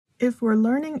If we're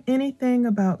learning anything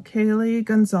about Kaylee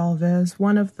Goncalves,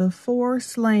 one of the 4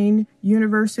 slain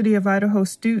University of Idaho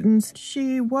students,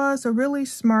 she was a really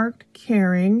smart,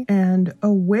 caring, and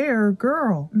aware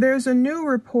girl. There's a new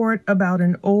report about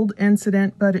an old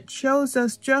incident, but it shows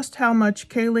us just how much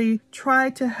Kaylee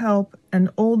tried to help an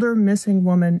older missing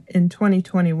woman in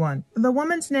 2021. The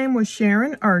woman's name was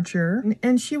Sharon Archer,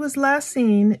 and she was last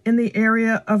seen in the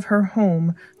area of her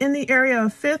home, in the area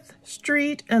of 5th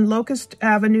Street and Locust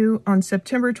Avenue on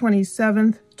September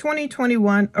 27th,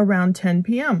 2021, around 10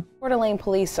 p.m. Coeur d'Alene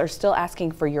police are still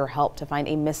asking for your help to find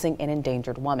a missing and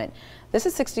endangered woman. This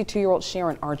is 62-year-old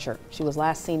Sharon Archer. She was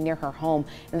last seen near her home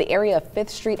in the area of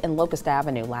 5th Street and Locust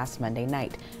Avenue last Monday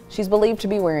night. She's believed to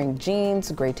be wearing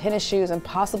jeans, gray tennis shoes, and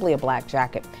possibly a black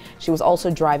jacket. She was also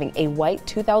driving a white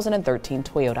 2013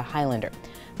 Toyota Highlander.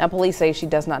 Now, police say she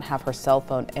does not have her cell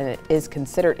phone and it is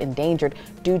considered endangered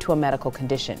due to a medical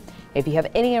condition. If you have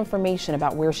any information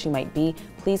about where she might be,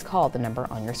 please call the number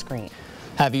on your screen.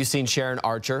 Have you seen Sharon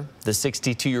Archer? The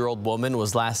 62-year-old woman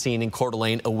was last seen in Coeur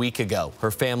d'Alene a week ago.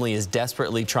 Her family is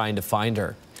desperately trying to find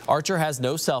her. Archer has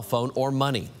no cell phone or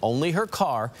money, only her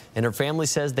car, and her family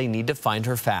says they need to find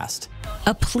her fast.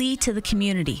 A plea to the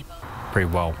community. Pretty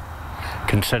well,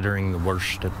 considering the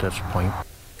worst at this point.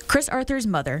 Chris Arthur's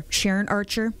mother, Sharon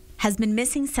Archer, has been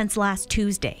missing since last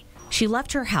Tuesday. She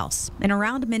left her house, and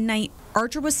around midnight,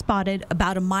 Archer was spotted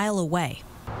about a mile away.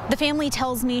 The family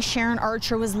tells me Sharon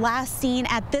Archer was last seen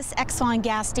at this Exxon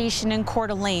gas station in Coeur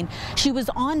d'Alene. She was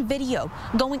on video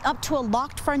going up to a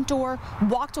locked front door,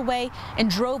 walked away, and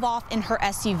drove off in her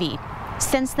SUV.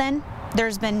 Since then,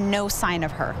 there's been no sign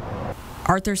of her.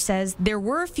 Arthur says there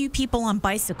were a few people on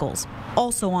bicycles,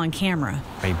 also on camera.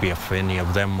 Maybe if any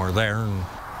of them were there and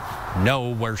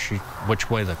know which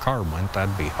way the car went,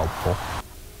 that'd be helpful.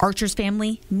 Archer's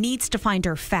family needs to find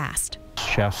her fast.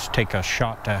 Just take a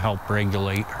shot to help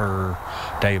regulate her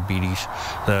diabetes.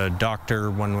 The doctor,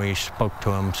 when we spoke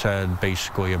to him, said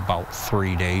basically about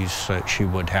 3 days that she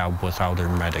would have without her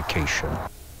medication.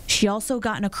 She also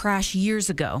got in a crash years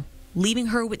ago, leaving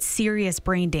her with serious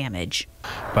brain damage.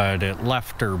 But it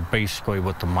left her basically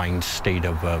with the mind state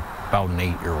of about an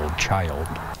 8-year-old child.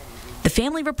 The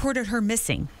family reported her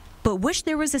missing, but wished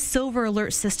there was a silver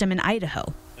alert system in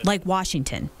Idaho, like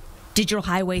Washington. Digital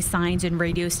highway signs and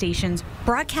radio stations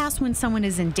broadcast when someone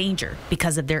is in danger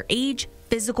because of their age,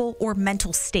 physical, or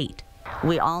mental state.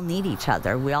 We all need each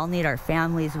other. We all need our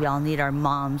families. We all need our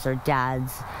moms or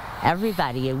dads,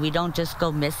 everybody. We don't just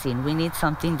go missing. We need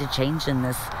something to change in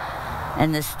this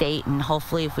state, and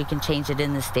hopefully if we can change it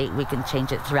in the state, we can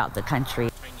change it throughout the country.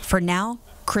 For now,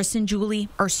 Chris and Julie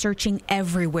are searching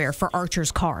everywhere for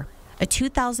Archer's car, a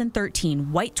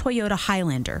 2013 white Toyota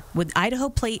Highlander with Idaho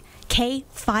plate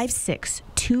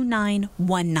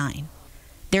K562919.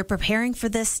 They're preparing for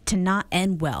this to not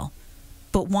end well,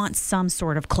 but want some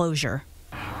sort of closure.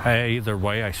 Either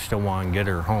way, I still want to get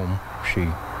her home. She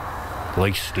at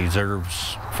least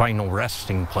deserves final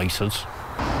resting places.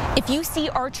 If you see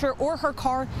Archer or her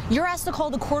car, you're asked to call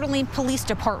the Coeur d'Alene Police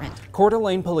Department. Coeur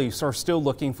d'Alene police are still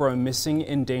looking for a missing,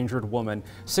 endangered woman.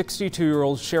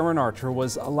 62-year-old Sharon Archer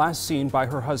was last seen by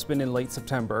her husband in late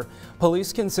September.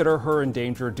 Police consider her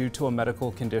endangered due to a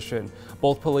medical condition.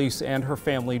 Both police and her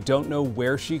family don't know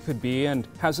where she could be and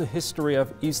has a history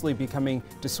of easily becoming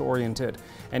disoriented.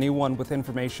 Anyone with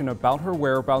information about her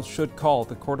whereabouts should call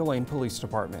the Coeur d'Alene Police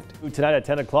Department. Tonight at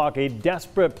 10 o'clock, a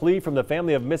desperate plea from the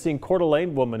family of missing Coeur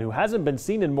d'Alene woman who hasn't been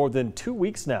seen in more than 2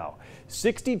 weeks now.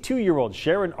 62-year-old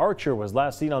Sharon Archer was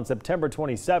last seen on September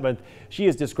 27th. She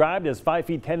is described as 5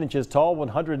 feet 10 inches tall,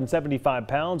 175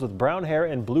 pounds, with brown hair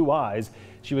and blue eyes.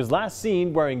 She was last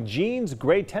seen wearing jeans,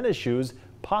 gray tennis shoes,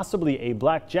 possibly a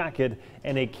black jacket,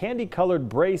 and a candy-colored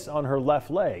brace on her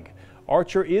left leg.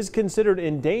 Archer is considered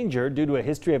endangered due to a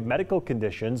history of medical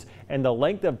conditions and the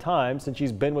length of time since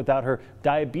she's been without her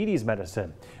diabetes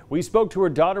medicine. We spoke to her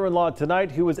daughter-in-law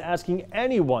tonight, who was asking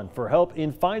anyone for help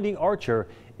in finding Archer,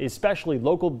 especially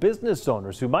local business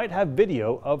owners who might have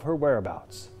video of her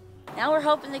whereabouts. Now we're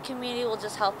hoping the community will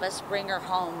just help us bring her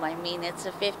home. I mean, it's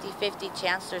a 50-50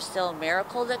 chance there's still a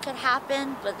miracle that could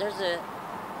happen, but there's a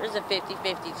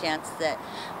 50-50 chance that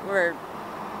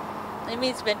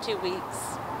it's been 2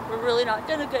 weeks. We're really not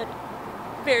going to get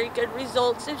very good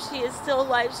results. If she is still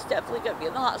alive, she's definitely going to be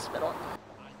in the hospital.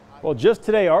 Well, just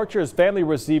today, Archer's family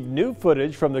received new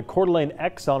footage from the Coeur d'Alene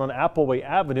Exxon on Appleway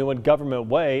Avenue and Government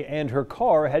Way and her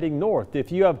car heading north.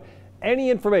 If you have any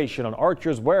information on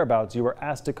Archer's whereabouts, you are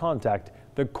asked to contact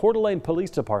the Coeur d'Alene Police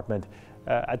Department.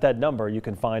 at that number you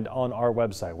can find on our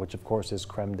website, which of course is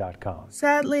krem.com.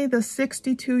 Sadly, the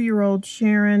 62-year-old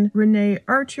Sharon Renee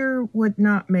Archer would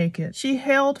not make it. She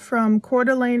hailed from Coeur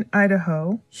d'Alene,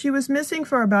 Idaho. She was missing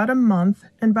for about a month,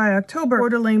 and by October, Coeur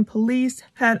d'Alene police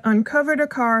had uncovered a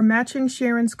car matching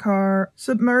Sharon's car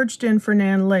submerged in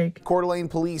Fernan Lake. Coeur d'Alene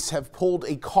police have pulled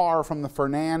a car from the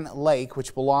Fernan Lake,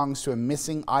 which belongs to a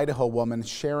missing Idaho woman,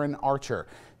 Sharon Archer.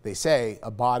 They say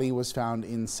a body was found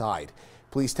inside.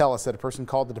 Police tell us that a person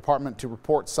called the department to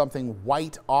report something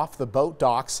white off the boat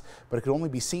docks, but it could only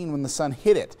be seen when the sun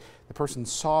hit it. The person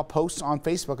saw posts on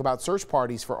Facebook about search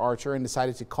parties for Archer and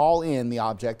decided to call in the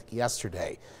object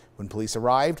yesterday. When police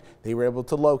arrived, they were able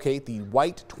to locate the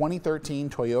white 2013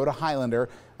 Toyota Highlander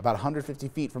about 150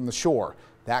 feet from the shore.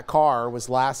 That car was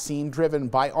last seen driven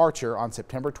by Archer on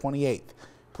September 28th.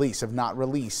 Police have not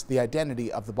released the identity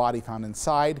of the body found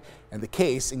inside, and the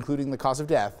case, including the cause of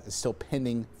death, is still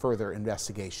pending further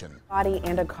investigation. Body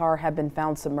and a car have been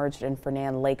found submerged in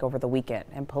Fernan Lake over the weekend,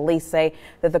 and police say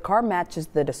that the car matches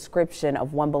the description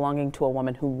of one belonging to a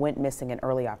woman who went missing in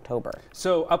early October.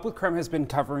 So Up with Krem has been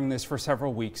covering this for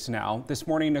several weeks now. This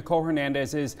morning, Nicole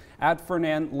Hernandez is at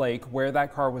Fernan Lake where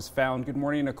that car was found. Good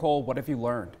morning, Nicole. What have you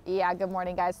learned? Yeah, good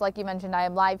morning, guys. Like you mentioned, I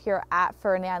am live here at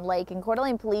Fernan Lake, and Coeur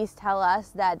d'Alene police tell us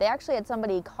that they actually had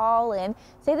somebody call in,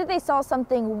 say that they saw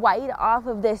something white off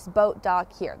of this boat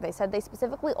dock here. They said they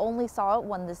specifically only saw it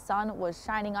when the sun was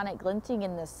shining on it, glinting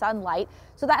in the sunlight.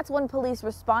 So that's when police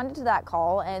responded to that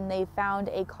call, and they found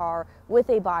a car with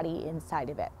a body inside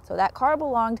of it. So that car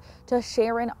belonged to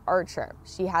Sharon Archer.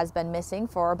 She has been missing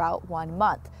for about 1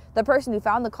 month. The person who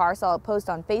found the car saw a post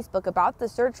on Facebook about the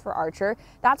search for Archer.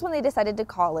 That's when they decided to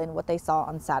call in what they saw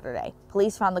on Saturday.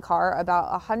 Police found the car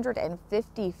about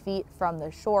 150 feet from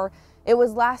the shore. It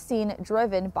was last seen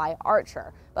driven by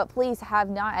Archer, but police have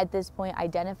not at this point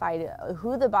identified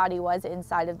who the body was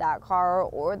inside of that car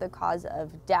or the cause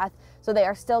of death. So they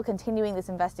are still continuing this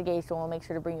investigation. We'll make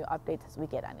sure to bring you updates as we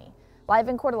get any. Live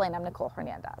in Coeur d'Alene, I'm Nicole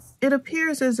Hernandez. It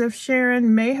appears as if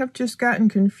Sharon may have just gotten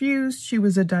confused. She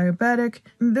was a diabetic.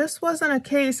 This wasn't a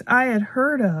case I had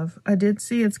heard of. I did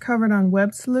see it's covered on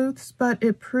Web Sleuths, but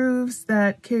it proves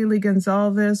that Kaylee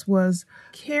Goncalves was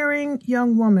a caring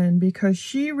young woman because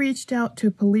she reached out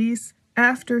to police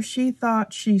after she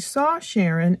thought she saw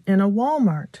Sharon in a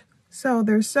Walmart. So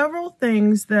there's several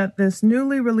things that this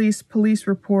newly released police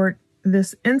report,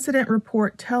 this incident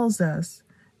report, tells us.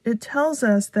 It tells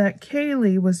us that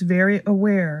Kaylee was very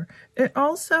aware. It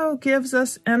also gives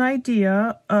us an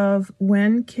idea of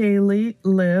when Kaylee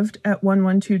lived at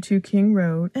 1122 King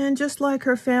Road. And just like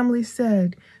her family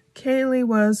said, Kaylee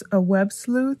was a web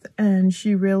sleuth and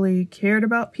she really cared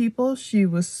about people. She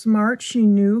was smart. She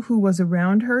knew who was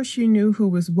around her. She knew who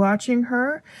was watching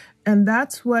her. And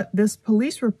that's what this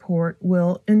police report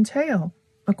will entail.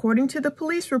 According to the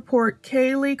police report,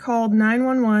 Kaylee called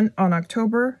 911 on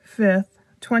October 5th,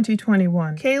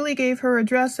 2021. Kaylee gave her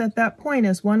address at that point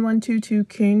as 1122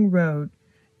 King Road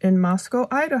in Moscow,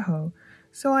 Idaho.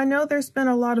 So I know there's been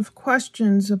a lot of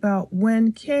questions about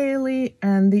when Kaylee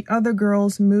and the other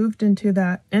girls moved into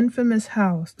that infamous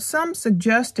house. Some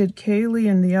suggested Kaylee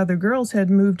and the other girls had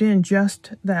moved in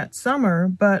just that summer,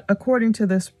 but according to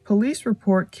this police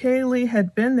report, Kaylee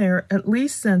had been there at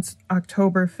least since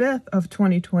October 5th of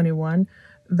 2021.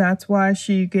 That's why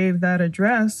she gave that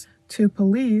address to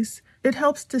police. It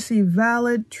helps to see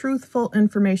valid, truthful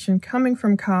information coming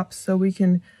from cops so we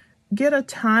can get a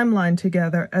timeline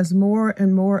together as more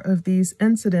and more of these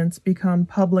incidents become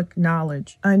public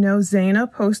knowledge. I know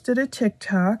Xana posted a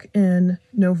TikTok in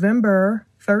November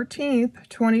 13th,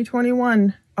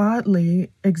 2021,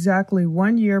 oddly, exactly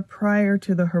 1 year prior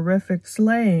to the horrific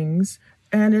slayings,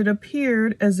 and it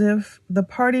appeared as if the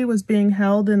party was being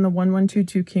held in the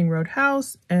 1122 King Road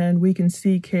house, and we can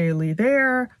see Kaylee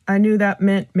there. I knew that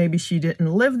meant maybe she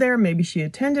didn't live there, maybe she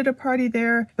attended a party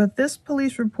there, but this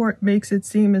police report makes it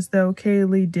seem as though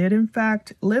Kaylee did in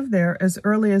fact live there as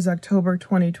early as October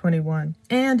 2021.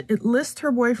 And it lists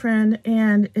her boyfriend,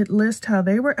 and it lists how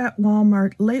they were at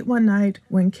Walmart late one night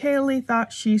when Kaylee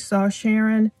thought she saw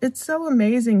Sharon. It's so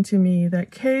amazing to me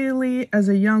that Kaylee, as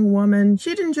a young woman,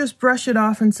 she didn't just brush it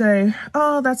off and say,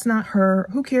 oh, that's not her.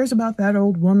 Who cares about that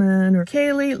old woman? Or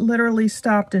Kaylee literally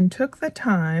stopped and took the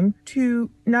time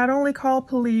to not only call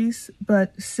police,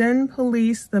 but send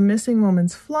police the missing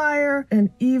woman's flyer and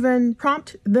even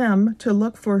prompt them to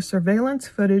look for surveillance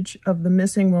footage of the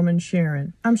missing woman,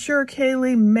 Sharon. I'm sure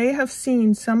Kaylee may have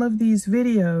seen some of these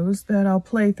videos that I'll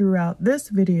play throughout this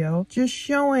video, just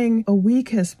showing a week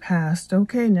has passed.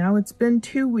 Okay, now it's been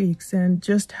 2 weeks, and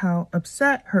just how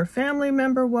upset her family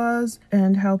member was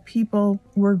and how people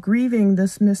were grieving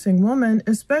this missing woman,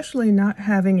 especially not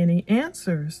having any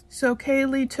answers. So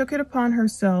Kaylee took it upon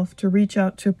herself to reach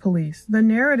out to police. The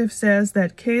narrative says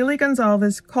that Kaylee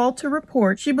Goncalves called to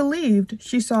report she believed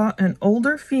she saw an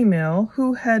older female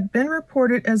who had been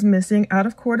reported as missing out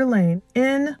of Coeur d'Alene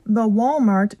in the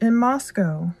Walmart in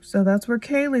Moscow. So that's where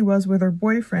Kaylee was with her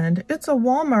boyfriend. It's a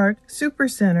Walmart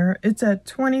supercenter. It's at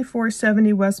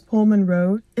 2470 West Pullman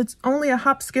Road. It's only a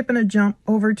hop, skip, and a jump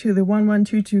over to the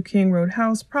 1122 King Road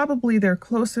house, probably their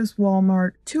closest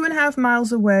Walmart. 2.5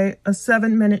 miles away, a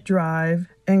 7-minute drive.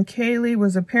 And Kaylee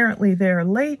was apparently there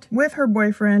late with her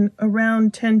boyfriend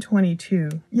around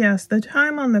 10:22. Yes, the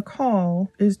time on the call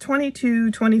is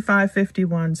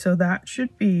 22:25:51, so that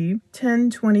should be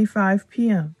 10:25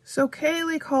 p.m. So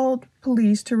Kaylee called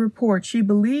police to report she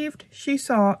believed she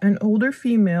saw an older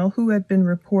female who had been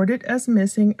reported as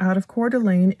missing out of Coeur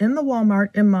d'Alene in the Walmart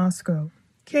in Moscow.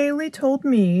 Kaylee told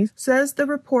me, says the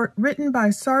report written by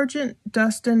Sergeant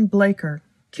Dustin Blaker.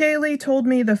 Kaylee told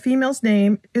me the female's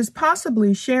name is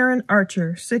possibly Sharon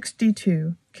Archer,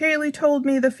 62. Kaylee told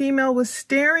me the female was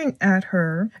staring at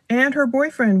her and her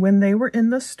boyfriend when they were in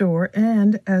the store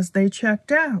and as they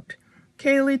checked out.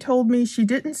 Kaylee told me she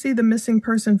didn't see the missing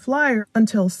person flyer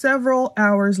until several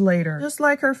hours later. Just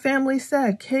like her family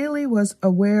said, Kaylee was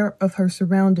aware of her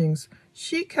surroundings.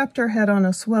 She kept her head on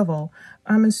a swivel.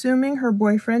 I'm assuming her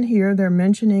boyfriend here they're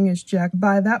mentioning is Jack.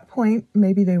 By that point,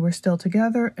 maybe they were still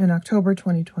together in October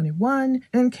 2021,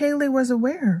 and Kaylee was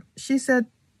aware. She said,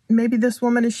 maybe this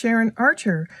woman is Sharon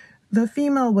Archer. The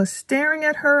female was staring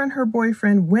at her and her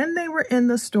boyfriend when they were in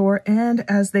the store and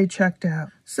as they checked out.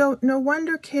 So no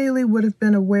wonder Kaylee would have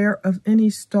been aware of any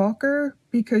stalker,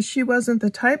 because she wasn't the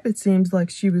type, it seems like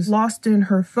she was lost in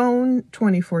her phone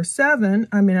 24/7.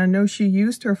 I mean, I know she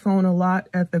used her phone a lot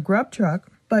at the grub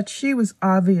truck, but she was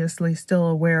obviously still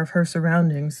aware of her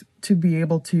surroundings to be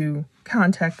able to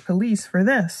contact police for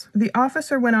this. The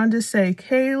officer went on to say,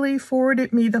 Kaylee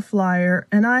forwarded me the flyer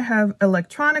and I have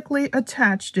electronically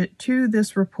attached it to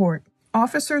this report.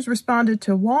 Officers responded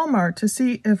to Walmart to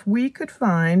see if we could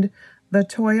find the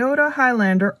Toyota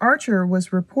Highlander Archer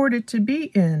was reported to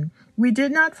be in. We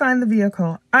did not find the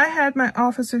vehicle. I had my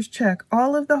officers check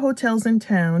all of the hotels in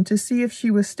town to see if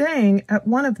she was staying at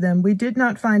one of them. We did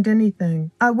not find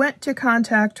anything. I went to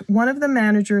contact one of the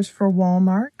managers for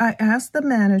Walmart. I asked the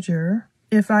manager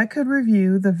if I could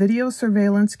review the video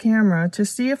surveillance camera to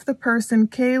see if the person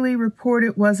Kaylee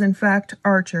reported was in fact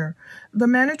Archer. The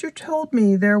manager told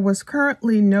me there was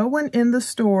currently no one in the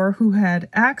store who had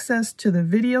access to the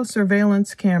video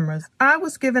surveillance cameras. I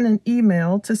was given an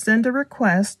email to send a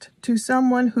request to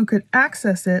someone who could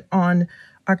access it on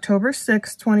October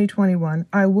 6, 2021.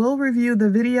 I will review the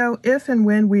video if and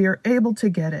when we are able to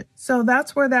get it. So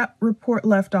that's where that report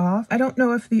left off. I don't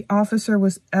know if the officer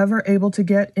was ever able to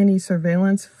get any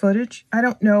surveillance footage. I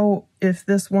don't know if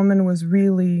this woman was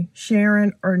really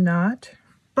Sharon or not.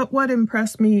 But what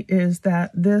impressed me is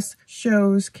that this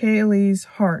shows Kaylee's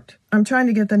heart. I'm trying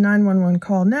to get the 911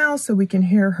 call now so we can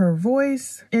hear her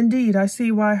voice. Indeed, I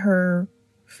see why her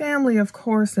family, of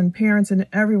course, and parents and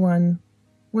everyone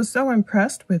was so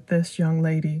impressed with this young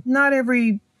lady. Not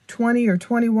every 20 or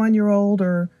 21-year-old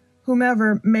or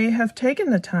whomever may have taken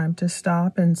the time to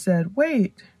stop and said,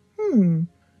 wait,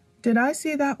 did I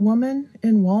see that woman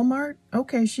in Walmart?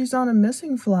 Okay, she's on a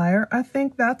missing flyer. I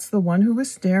think that's the one who was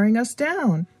staring us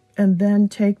down. And then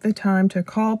take the time to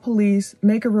call police,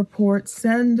 make a report,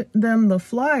 send them the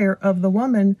flyer of the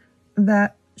woman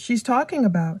that she's talking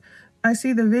about. I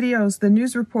see the videos, the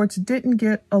news reports didn't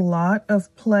get a lot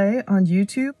of play on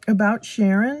YouTube about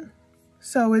Sharon.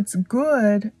 So it's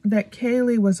good that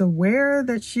Kaylee was aware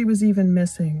that she was even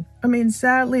missing. I mean,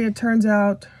 sadly, it turns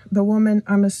out the woman,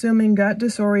 I'm assuming, got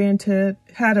disoriented,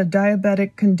 had a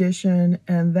diabetic condition,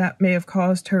 and that may have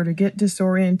caused her to get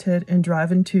disoriented and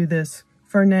drive into this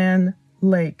Fernan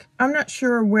Lake. I'm not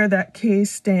sure where that case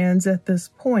stands at this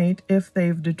point, if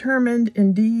they've determined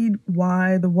indeed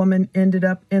why the woman ended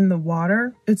up in the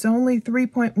water. It's only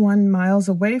 3.1 miles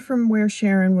away from where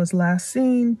Sharon was last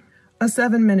seen, a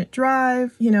 7-minute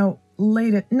drive,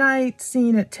 late at night,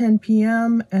 seen at 10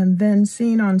 p.m., and then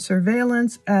seen on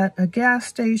surveillance at a gas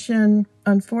station.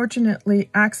 Unfortunately,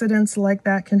 accidents like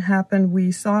that can happen.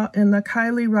 We saw in the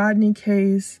Kylie Rodney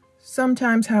case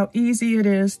sometimes how easy it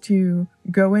is to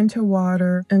go into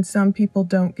water and some people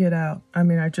don't get out. I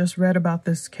mean, I just read about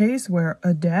this case where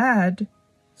a dad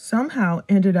somehow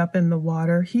ended up in the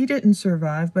water. He didn't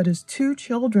survive, but his 2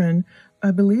 children,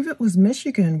 I believe it was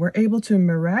Michigan, were able to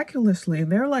miraculously,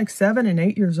 they're like 7 and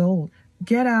 8 years old,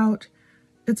 get out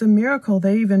It's a miracle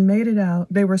they even made it out.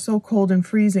 They were so cold and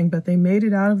freezing, but they made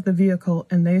it out of the vehicle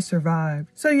and they survived.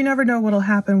 So you never know what'll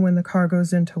happen when the car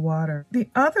goes into water. The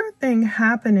other thing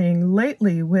happening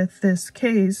lately with this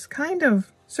case, kind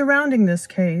of surrounding this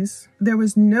case, there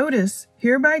was notice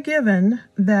hereby given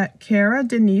that Xana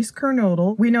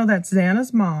Kernodle, we know that's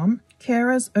Xana's mom,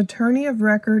 Kara's attorney of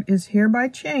record is hereby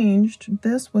changed.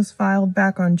 This was filed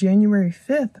back on January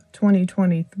 5th,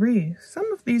 2023.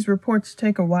 Some of these reports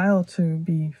take a while to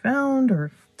be found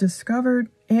or discovered.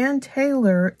 Ann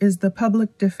Taylor is the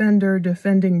public defender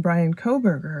defending Bryan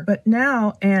Kohberger, but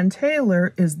now Ann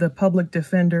Taylor is the public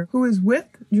defender who is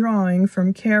withdrawing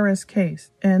from Kara's case.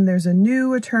 And there's a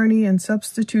new attorney and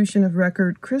substitution of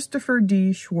record, Christopher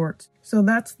D. Schwartz. So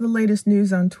that's the latest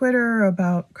news on Twitter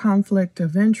about conflict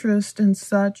of interest and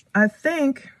such. I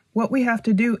think what we have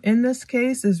to do in this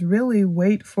case is really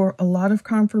wait for a lot of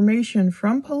confirmation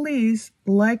from police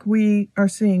like we are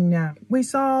seeing now. We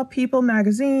saw People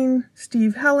magazine,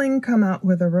 Steve Helling, come out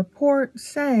with a report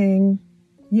saying,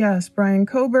 yes, Bryan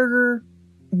Kohberger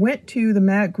went to the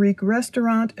Mad Greek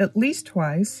restaurant at least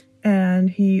twice, and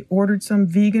he ordered some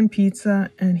vegan pizza,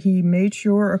 and he made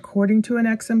sure, according to an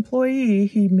ex-employee,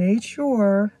 he made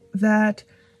sure that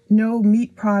no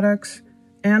meat products,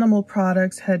 animal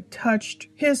products had touched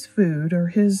his food or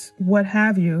his what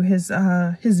have you, his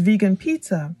vegan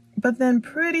pizza. But then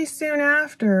pretty soon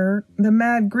after, the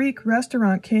Mad Greek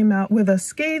restaurant came out with a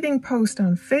scathing post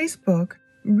on Facebook,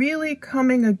 really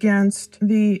coming against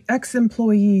the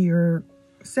ex-employee or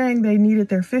saying they needed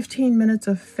their 15 minutes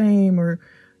of fame or,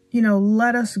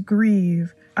 let us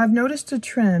grieve. I've noticed a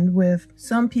trend with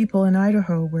some people in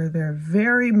Idaho where they're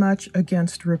very much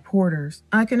against reporters.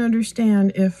 I can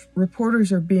understand if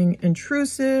reporters are being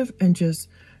intrusive and just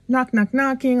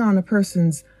knocking on a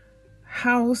person's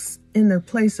house in their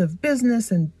place of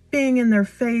business and being in their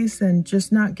face and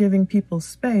just not giving people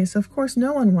space. Of course,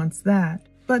 no one wants that.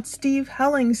 But Steve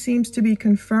Helling seems to be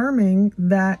confirming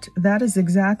that that is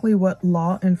exactly what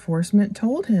law enforcement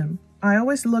told him. I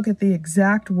always look at the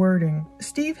exact wording.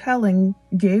 Steve Helling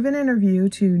gave an interview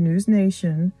to News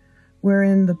Nation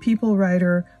wherein the People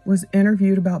writer was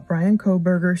interviewed about Bryan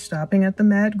Kohberger stopping at the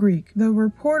Mad Greek. The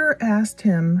reporter asked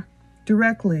him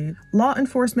directly, law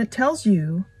enforcement tells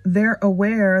you they're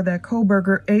aware that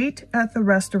Kohberger ate at the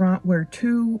restaurant where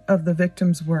 2 of the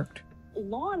victims worked.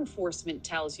 Law enforcement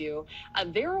tells you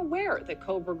they're aware that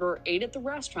Kohberger ate at the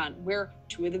restaurant where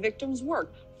 2 of the victims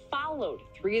worked, followed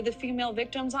 3 of the female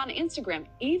victims on Instagram,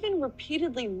 even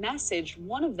repeatedly messaged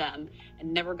one of them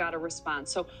and never got a response.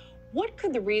 So what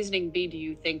could the reasoning be, do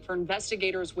you think, for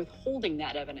investigators withholding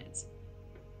that evidence?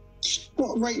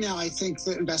 Well, right now, I think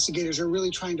the investigators are really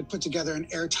trying to put together an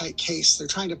airtight case. They're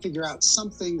trying to figure out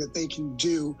something that they can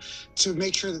do to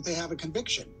make sure that they have a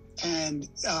conviction. And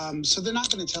so they're not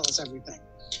going to tell us everything.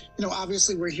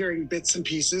 Obviously we're hearing bits and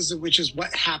pieces, which is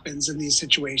what happens in these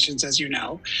situations, as you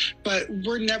know, but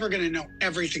we're never going to know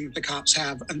everything that the cops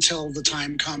have until the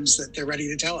time comes that they're ready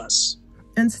to tell us.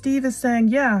 And Steve is saying,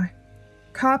 yeah,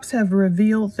 cops have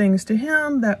revealed things to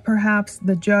him that perhaps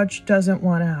the judge doesn't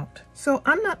want out. So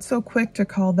I'm not so quick to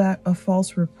call that a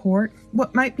false report.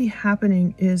 What might be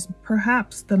happening is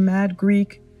perhaps the Mad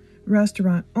Greek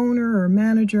restaurant owner or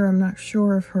manager, I'm not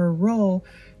sure of her role,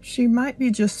 she might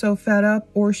be just so fed up,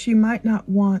 or she might not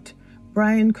want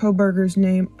Bryan Kohberger's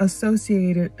name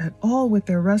associated at all with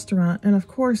their restaurant. And of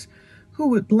course, who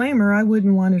would blame her? I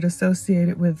wouldn't want it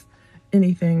associated with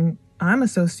anything I'm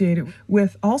associated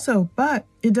with also, but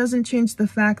it doesn't change the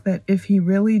fact that if he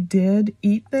really did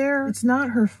eat there, it's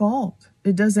not her fault.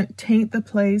 It doesn't taint the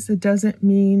place. It doesn't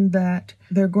mean that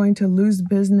they're going to lose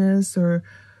business or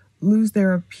lose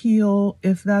their appeal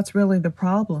if that's really the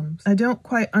problem. I don't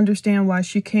quite understand why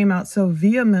she came out so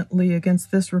vehemently against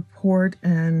this report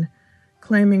and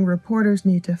claiming reporters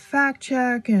need to fact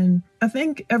check, and I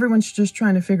think everyone's just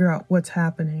trying to figure out what's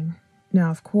happening. Now,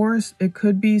 of course, it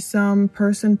could be some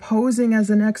person posing as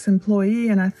an ex-employee,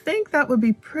 and I think that would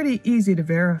be pretty easy to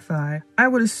verify. I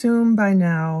would assume by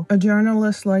now a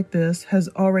journalist like this has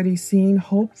already seen,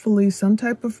 hopefully, some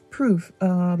type of proof,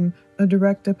 a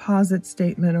direct deposit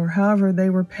statement or however they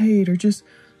were paid, or just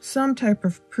some type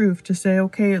of proof to say,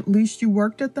 okay, at least you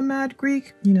worked at the Mad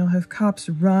Greek. Have cops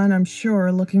run, I'm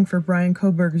sure, looking for Bryan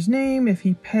Kohberger's name if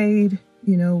he paid,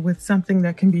 with something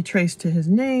that can be traced to his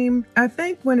name. I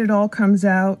think when it all comes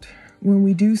out, when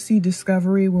we do see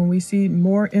discovery, when we see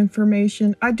more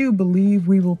information, I do believe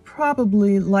we will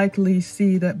probably likely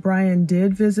see that Bryan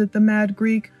did visit the Mad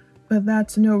Greek, but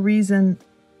that's no reason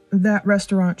that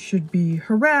restaurant should be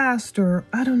harassed, or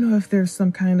I don't know if there's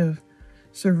some kind of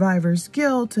survivor's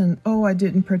guilt and, oh, I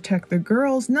didn't protect the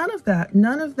girls. None of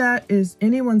that is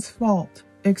anyone's fault.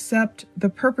 except the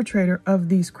perpetrator of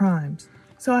these crimes.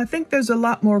 So I think there's a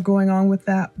lot more going on with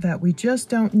that we just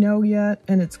don't know yet,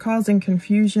 and it's causing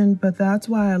confusion, but that's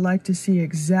why I like to see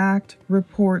exact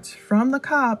reports from the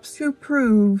cops to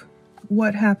prove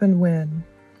what happened when.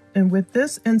 And with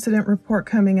this incident report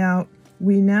coming out,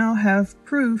 we now have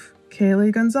proof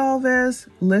Kaylee Goncalves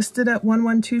listed at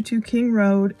 1122 King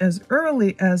Road as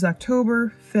early as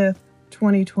October 5th,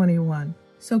 2021.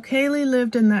 So Kaylee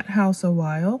lived in that house a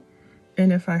while.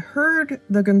 And if I heard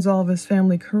the Goncalves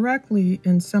family correctly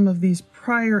in some of these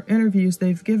prior interviews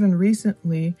they've given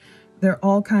recently, they're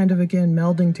all kind of, again,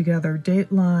 melding together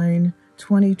Dateline,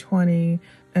 2020,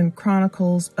 and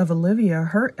Chronicles of Olivia,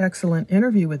 her excellent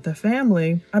interview with the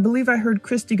family. I believe I heard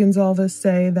Christy Goncalves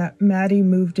say that Maddie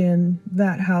moved in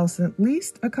that house at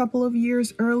least a couple of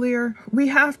years earlier. We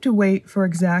have to wait for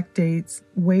exact dates,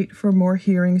 wait for more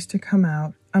hearings to come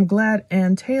out. I'm glad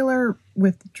Ann Taylor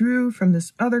withdrew from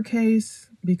this other case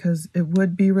because it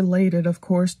would be related, of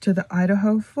course, to the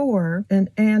Idaho 4. And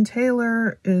Ann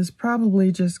Taylor is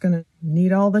probably just going to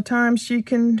need all the time she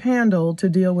can handle to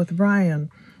deal with Bryan.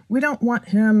 We don't want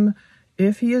him,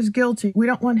 if he is guilty, we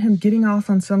don't want him getting off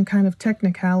on some kind of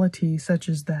technicality such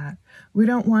as that. We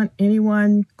don't want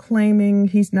anyone claiming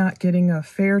he's not getting a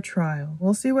fair trial.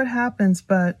 We'll see what happens,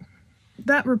 but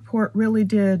that report really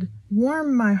did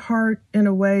warm my heart in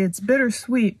a way. It's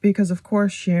bittersweet because, of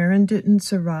course, Sharon didn't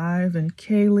survive and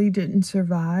Kaylee didn't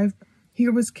survive.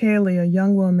 Here was Kaylee, a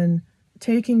young woman,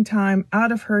 taking time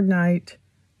out of her night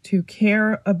to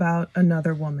care about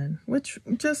another woman, which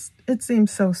just, it seems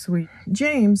so sweet.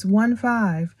 James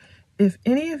 1:5, if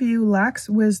any of you lacks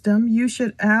wisdom, you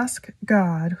should ask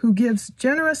God, who gives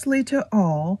generously to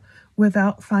all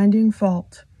without finding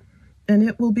fault, and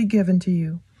it will be given to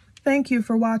you. Thank you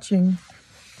for watching.